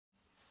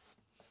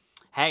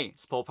Hey,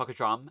 it's POCO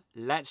DROM.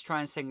 Let's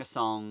try and sing a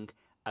song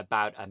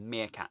about a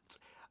meerkat.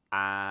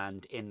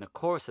 And in the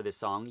chorus of this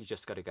song, you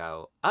just got to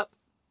go up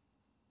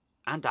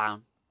and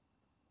down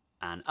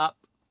and up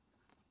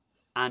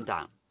and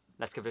down.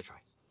 Let's give it a try.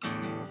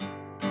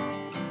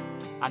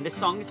 And this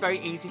song is very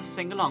easy to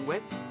sing along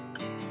with.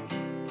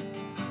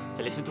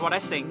 So listen to what I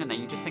sing and then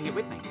you just sing it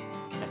with me.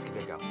 Let's give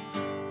it a go.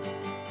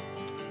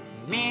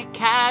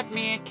 Meerkat,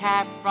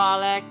 meerkat,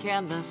 frolic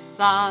in the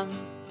sun.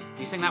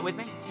 You sing that with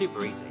me?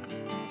 Super easy.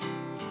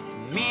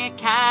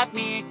 Meerkat,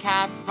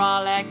 meerkat,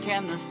 frolic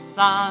in the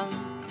sun.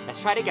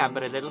 Let's try it again,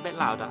 but a little bit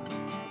louder.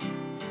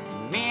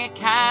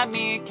 Meerkat,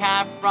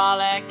 meerkat,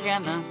 frolic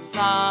in the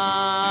sun.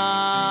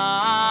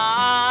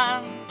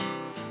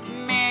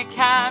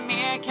 Meerkat,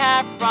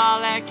 meerkat,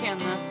 frolic in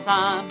the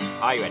sun.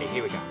 Are you ready?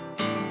 Here we go.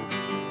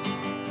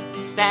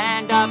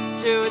 Stand up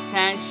to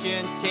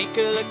attention, take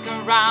a look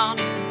around.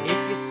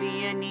 If you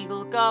see an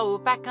eagle go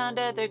back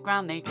under the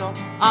ground, they go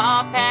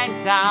up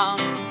and down,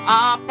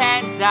 up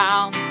and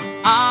down,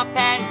 up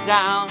and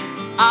down,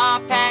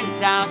 up and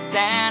down.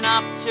 Stand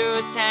up to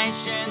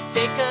attention,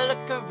 take a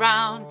look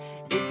around.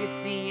 If you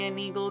see an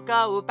eagle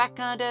go back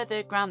under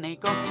the ground, they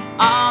go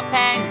up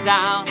and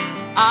down,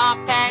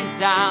 up and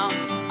down,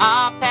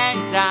 up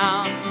and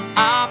down,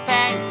 up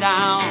and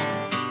down.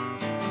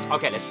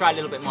 Okay, let's try a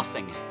little bit more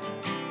singing.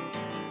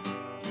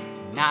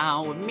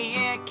 Now a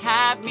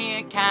meerkat,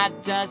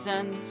 meerkat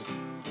doesn't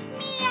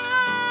meow.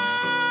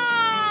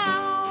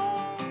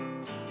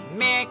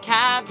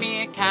 Meerkat,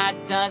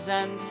 meerkat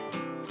doesn't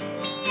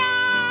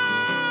meow.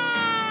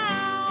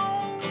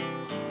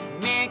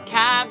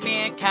 Meerkat,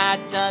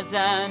 meerkat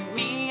doesn't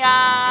meow.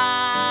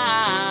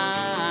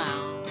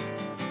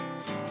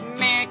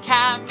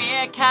 Meerkat,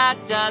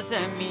 meerkat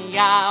doesn't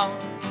meow.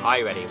 Are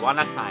you ready? One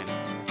last time.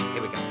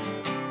 Here we go.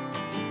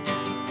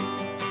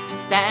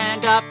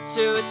 Stand up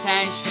to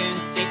attention,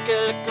 take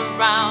a look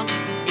around.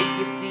 If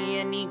you see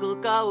an eagle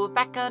go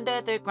back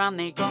under the ground,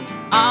 they go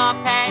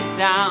up and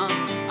down,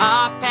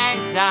 up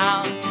and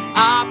down,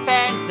 up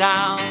and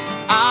down,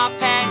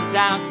 up and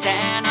down.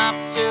 Stand up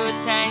to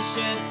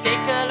attention,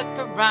 take a look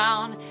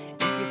around.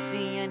 If you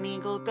see an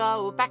eagle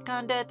go back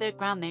under the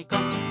ground, they go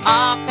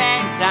up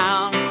and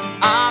down,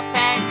 up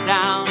and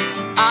down,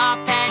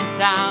 up and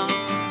down,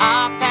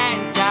 up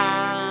and down.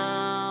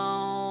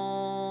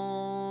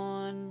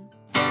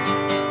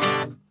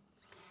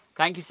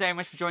 Thank you so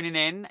much for joining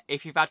in.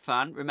 If you've had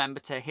fun, remember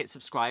to hit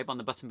subscribe on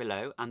the button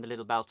below and the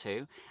little bell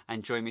too,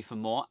 and join me for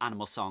more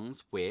animal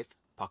songs with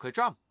POCO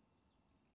DROM.